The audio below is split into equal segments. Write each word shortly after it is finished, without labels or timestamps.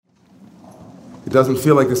It doesn't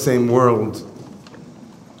feel like the same world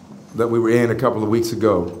that we were in a couple of weeks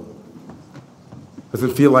ago. It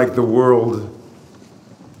doesn't feel like the world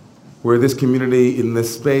where this community in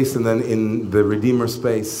this space and then in the Redeemer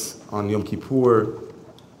space on Yom Kippur,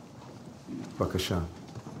 Bakasha,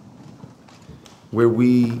 where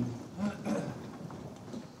we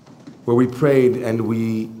prayed and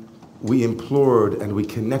we implored and we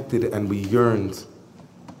connected and we yearned.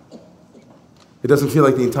 It doesn't feel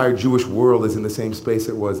like the entire Jewish world is in the same space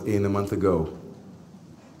it was in a month ago.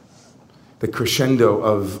 The crescendo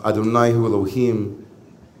of Adonai Hu Elohim,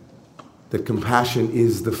 that compassion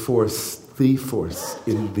is the force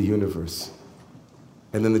in the universe.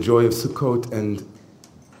 And then the joy of Sukkot, and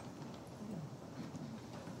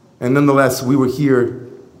nonetheless, we were here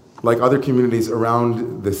like other communities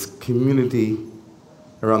around this community,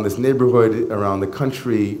 around this neighborhood, around the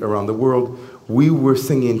country, around the world. We were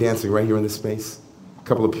singing and dancing right here in this space. A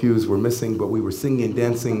couple of pews were missing, but we were singing and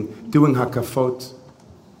dancing, doing hakafot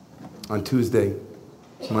on Tuesday,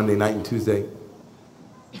 Monday night and Tuesday.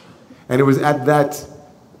 And it was at that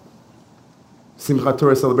Simchat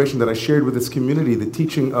Torah celebration that I shared with this community the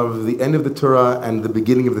teaching of the end of the Torah and the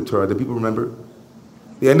beginning of the Torah. Do people remember?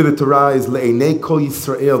 The end of the Torah is Le'enei Kol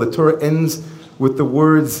Yisrael. The Torah ends with the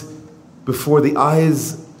words before the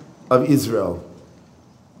eyes of Israel.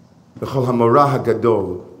 The Chol HaMorah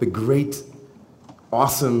HaGadol, the great,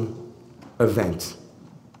 awesome event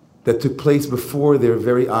that took place before their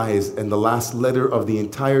very eyes, and the last letter of the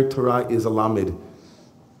entire Torah is a Lamed.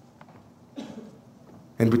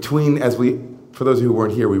 And between, for those who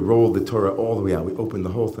weren't here, we rolled the Torah all the way out. We opened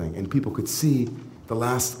the whole thing, and people could see the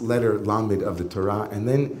last letter, Lamed, of the Torah, and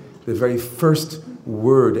then the very first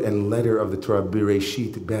word and letter of the Torah,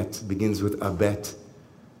 Bereshit, Bet, begins with a Bet.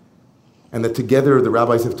 And that together, the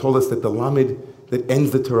rabbis have told us that the Lamed that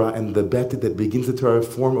ends the Torah and the Bet that begins the Torah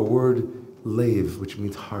form a word, Lev, which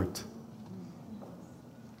means heart.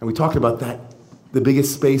 And we talked about that. The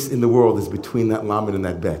biggest space in the world is between that Lamed and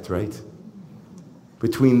that Bet, right?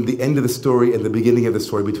 Between the end of the story and the beginning of the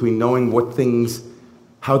story, between knowing what things,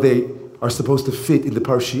 how they are supposed to fit in the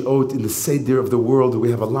Parshiot, in the Seder of the world.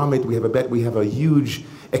 We have a Lamed, we have a Bet, we have a huge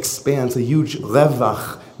expanse, a huge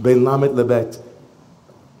Revach, Ben Lamed Lebet.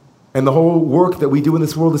 And the whole work that we do in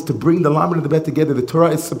this world is to bring the Lamed and the Bet together. The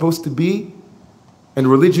Torah is supposed to be, and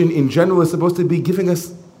religion in general is supposed to be giving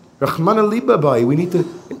us Rahmana Libabai. We need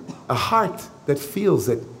a heart that feels,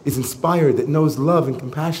 that is inspired, that knows love and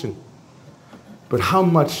compassion. But how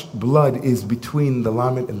much blood is between the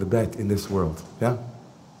Lamed and the Bet in this world? Yeah?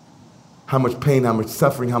 How much pain, how much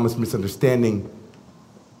suffering, how much misunderstanding.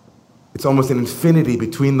 It's almost an infinity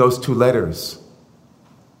between those two letters.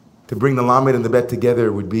 To bring the Lamed and the Bet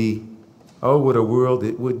together would be, oh, what a world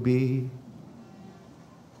it would be.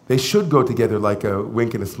 They should go together like a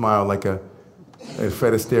wink and a smile, like a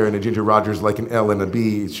Fred Astaire and a Ginger Rogers, like an L and a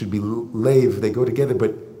B. It should be Lev. They go together,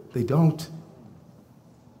 but they don't.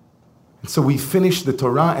 And so we finish the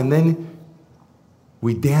Torah, and then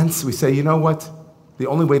we dance. We say, you know what? The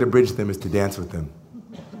only way to bridge them is to dance with them.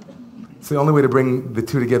 So the only way to bring the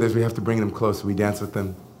two together is we have to bring them close. We dance with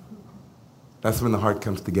them. That's when the heart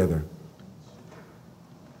comes together.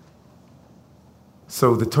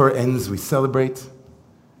 So the Torah ends, we celebrate,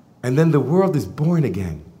 and then the world is born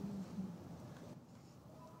again.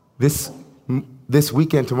 This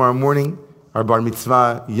weekend, tomorrow morning, our bar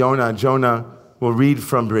mitzvah, Jonah, will read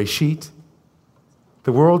from Bereshit.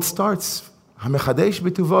 The world starts.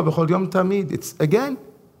 It's again.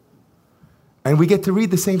 And we get to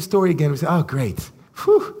read the same story again. We say, oh, great.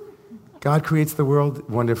 Whew. God creates the world.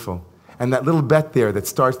 Wonderful. And that little bet there that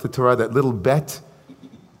starts the Torah, that little bet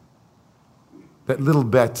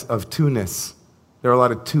of two-ness. There are a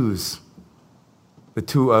lot of twos. The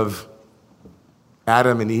two of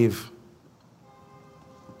Adam and Eve.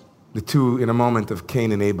 The two in a moment of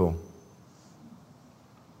Cain and Abel.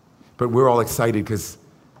 But we're all excited because,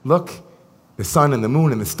 look, the sun and the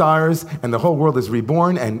moon and the stars and the whole world is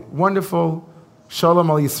reborn and wonderful. Shalom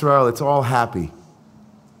al Yisrael, it's all happy.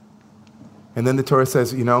 And then the Torah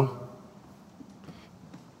says, you know,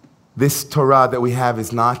 this Torah that we have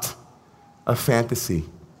is not a fantasy.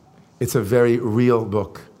 It's a very real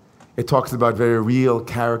book. It talks about very real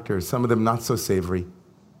characters, some of them not so savory.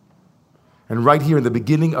 And right here in the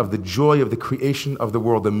beginning of the joy of the creation of the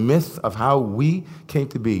world, the myth of how we came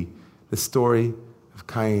to be, the story of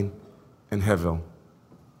Cain and Hevel.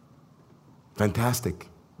 Fantastic.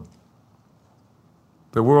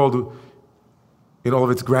 The world, in all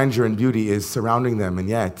of its grandeur and beauty, is surrounding them, and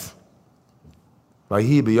yet,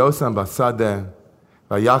 Vahi b'yosam basadeh,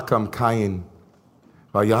 vayakam Cain,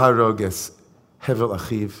 vayaharog es Hevel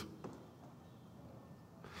achiv.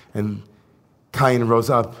 And Cain rose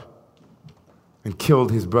up and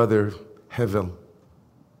killed his brother Hevel.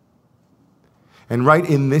 And right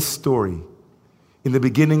in this story, in the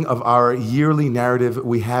beginning of our yearly narrative,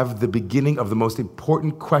 we have the beginning of the most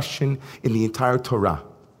important question in the entire Torah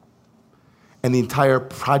and the entire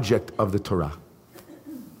project of the Torah.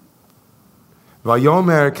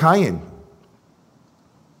 Vayomer Cain,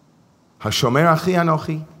 Hashomer achi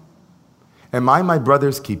anochi, am I my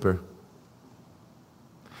brother's keeper?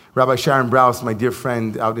 Rabbi Sharon Brous, my dear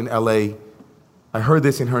friend out in LA, I heard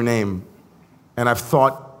this in her name, and I've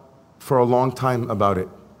thought for a long time about it.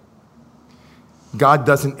 God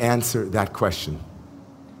doesn't answer that question.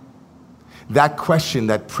 That question,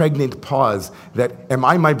 that pregnant pause, that am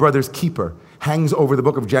I my brother's keeper, hangs over the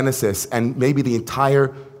book of Genesis and maybe the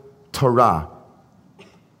entire Torah.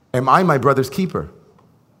 Am I my brother's keeper?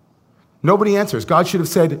 Nobody answers. God should have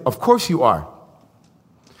said, of course you are.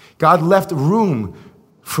 God left room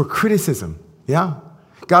for criticism, yeah?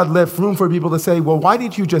 God left room for people to say, well, why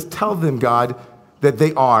didn't you just tell them, God, that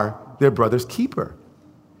they are their brother's keeper?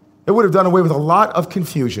 It would have done away with a lot of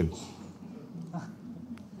confusion.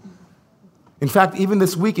 In fact, even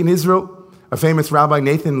this week in Israel, a famous rabbi,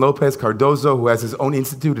 Nathan Lopez Cardozo, who has his own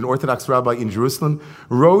institute, an Orthodox rabbi in Jerusalem,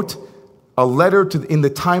 wrote a letter in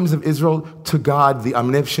the Times of Israel to God, the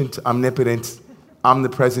omniscient, omnipotent,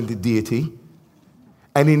 omnipresent deity,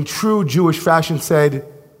 and in true Jewish fashion said,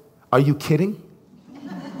 are you kidding?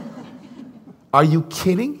 Are you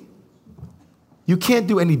kidding? You can't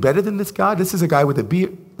do any better than this God? This is a guy with a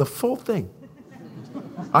beard, the full thing.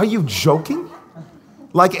 Are you joking?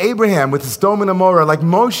 Like Abraham with Sodom and Gomorrah, like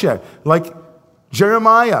Moshe, like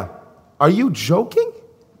Jeremiah. Are you joking?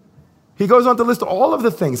 He goes on to list all of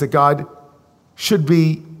the things that God should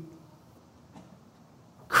be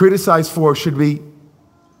criticized for, should be.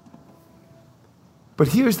 But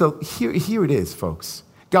here it is, folks.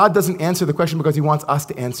 God doesn't answer the question because he wants us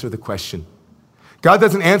to answer the question. God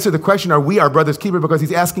doesn't answer the question, are we our brother's keeper? Because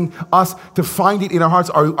he's asking us to find it in our hearts,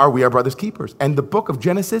 are we our brother's keepers? And the book of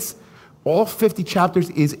Genesis, all 50 chapters,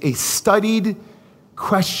 is a studied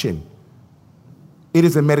question. It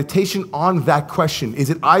is a meditation on that question. Is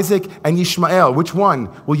it Isaac and Ishmael? Which one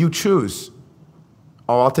will you choose?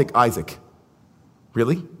 Oh, I'll take Isaac.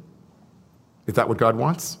 Really? Is that what God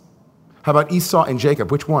wants? How about Esau and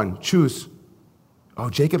Jacob? Which one? Choose. Oh,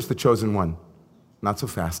 Jacob's the chosen one. Not so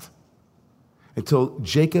fast. Until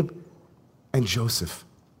Jacob and Joseph.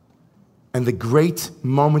 And the great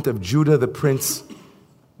moment of Judah the prince,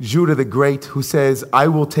 Judah the great, who says, I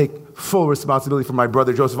will take full responsibility for my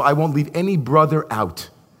brother Joseph. I won't leave any brother out.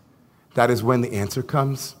 That is when the answer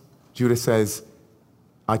comes. Judah says,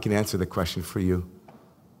 I can answer the question for you.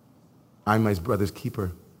 I'm my brother's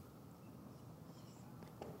keeper.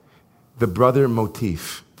 The brother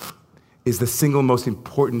motif is the single most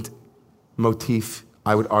important motif,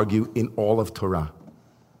 I would argue, in all of Torah.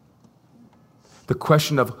 The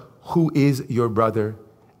question of who is your brother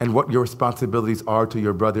and what your responsibilities are to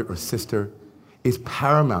your brother or sister is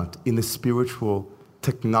paramount in the spiritual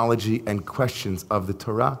technology and questions of the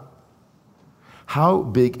Torah. How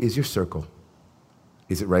big is your circle?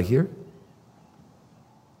 Is it right here?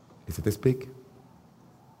 Is it this big?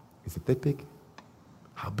 Is it that big?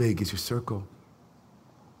 How big is your circle?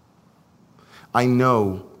 I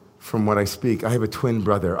know from what I speak, I have a twin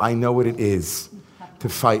brother. I know what it is to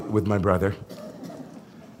fight with my brother.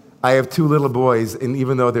 I have two little boys, and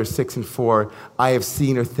even though they're 6 and 4, I have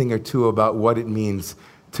seen a thing or two about what it means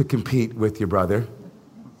to compete with your brother.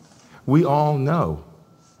 We all know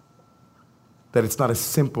that it's not a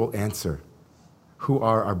simple answer. Who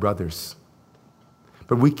are our brothers?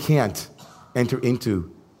 But we can't enter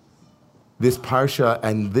into this parsha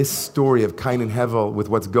and this story of Cain and Hevel with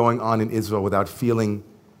what's going on in Israel without feeling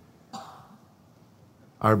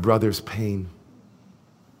our brother's pain.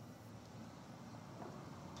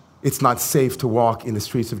 It's not safe to walk in the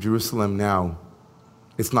streets of Jerusalem now.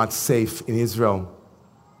 It's not safe in Israel.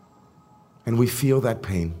 And we feel that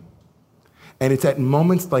pain. And it's at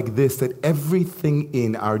moments like this that everything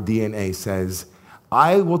in our DNA says,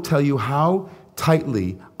 I will tell you how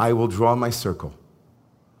tightly I will draw my circle.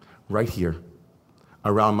 Right here,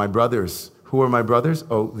 around my brothers. Who are my brothers?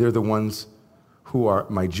 Oh, they're the ones who are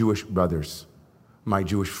my Jewish brothers, my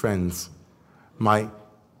Jewish friends, my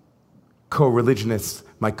co-religionists,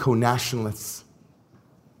 my co-nationalists.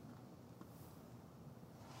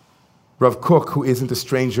 Rav Kook, who isn't a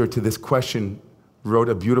stranger to this question, wrote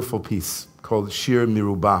a beautiful piece called Shir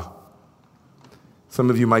Mirubah. Some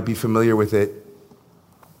of you might be familiar with it.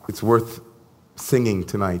 It's worth singing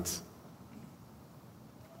tonight.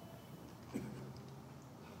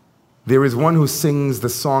 There is one who sings the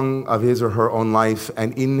song of his or her own life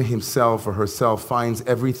and in himself or herself finds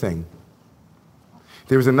everything.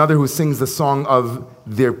 There is another who sings the song of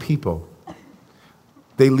their people.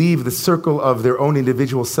 They leave the circle of their own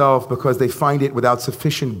individual self because they find it without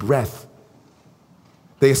sufficient breath.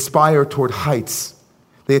 They aspire toward heights.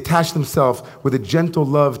 They attach themselves with a gentle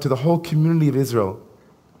love to the whole community of Israel.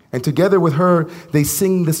 And together with her, they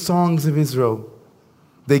sing the songs of Israel.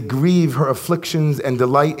 They grieve her afflictions and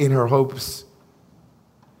delight in her hopes.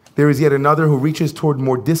 There is yet another who reaches toward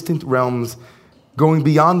more distant realms, going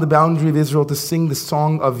beyond the boundary of Israel to sing the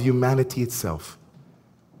song of humanity itself.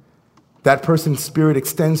 That person's spirit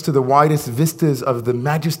extends to the widest vistas of the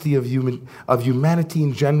majesty of humanity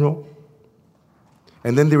in general.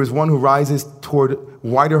 And then there is one who rises toward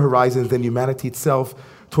wider horizons than humanity itself,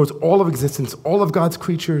 towards all of existence, all of God's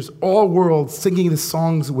creatures, all worlds, singing the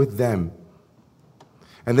songs with them.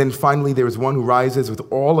 And then finally, there is one who rises with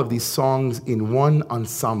all of these songs in one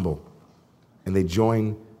ensemble, and they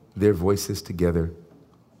join their voices together.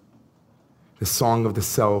 The song of the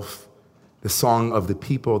self, the song of the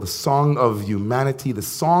people, the song of humanity, the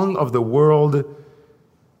song of the world,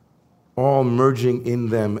 all merging in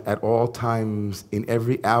them at all times, in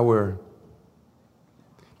every hour.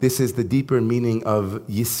 This is the deeper meaning of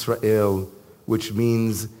Yisrael, which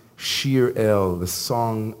means Shir El, the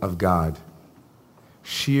song of God.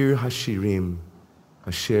 Shir Hashirim,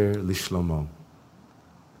 Asher Lishlomo.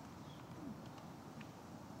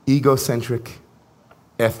 Egocentric,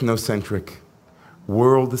 ethnocentric,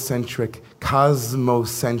 world-centric,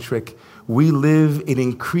 cosmocentric, we live in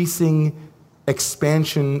increasing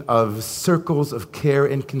expansion of circles of care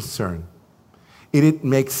and concern. It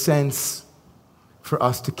makes sense for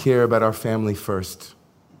us to care about our family first.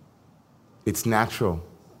 It's natural.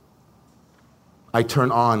 I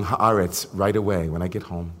turn on Haaretz right away when I get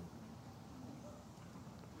home.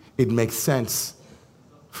 It makes sense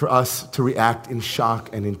for us to react in shock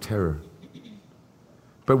and in terror.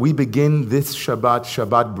 But we begin this Shabbat,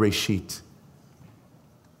 Shabbat Breshit,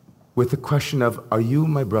 with the question of, are you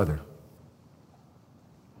my brother?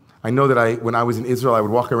 I know that when I was in Israel, I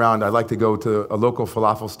would walk around. I'd like to go to a local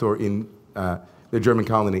falafel store in the German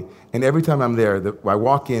colony. And every time I'm there, I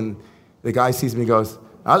walk in, the guy sees me and goes,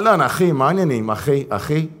 Allan, achi, ma'anenim,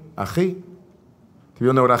 achi. Do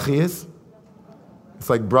you know what achi is?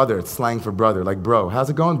 It's like brother. It's slang for brother, like bro.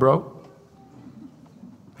 How's it going, bro?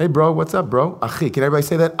 Hey, bro, what's up, bro? Achi. Can everybody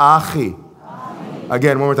say that? Achi.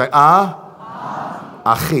 Again, one more time.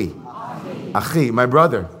 Achi. Achi, my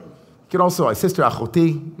brother. You can also, my sister,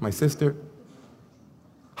 achoti, my sister.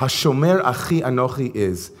 Hashomer achi anochi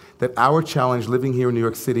is that our challenge living here in New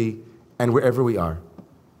York City and wherever we are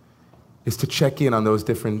is to check in on those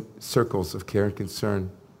different circles of care and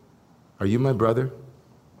concern. Are you my brother?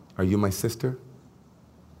 Are you my sister?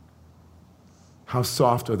 How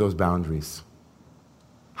soft are those boundaries?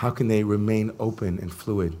 How can they remain open and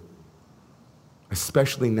fluid?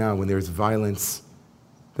 Especially now when there's violence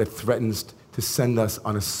that threatens to send us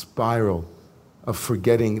on a spiral of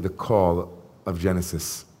forgetting the call of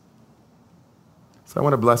Genesis. So I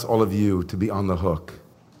want to bless all of you to be on the hook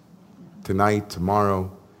tonight,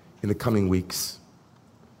 tomorrow, in the coming weeks.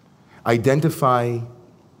 Identify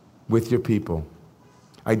with your people.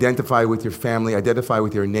 Identify with your family. Identify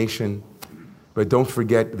with your nation. But don't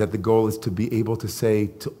forget that the goal is to be able to say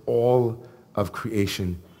to all of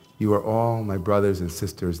creation, you are all my brothers and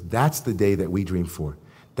sisters. That's the day that we dream for.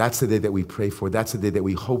 That's the day that we pray for. That's the day that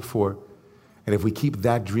we hope for. And if we keep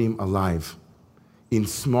that dream alive in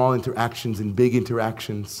small interactions, in big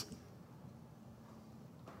interactions,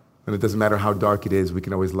 and it doesn't matter how dark it is, we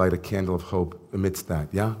can always light a candle of hope amidst that.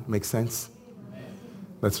 Yeah? Makes sense?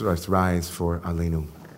 Let's rise for Aleinu.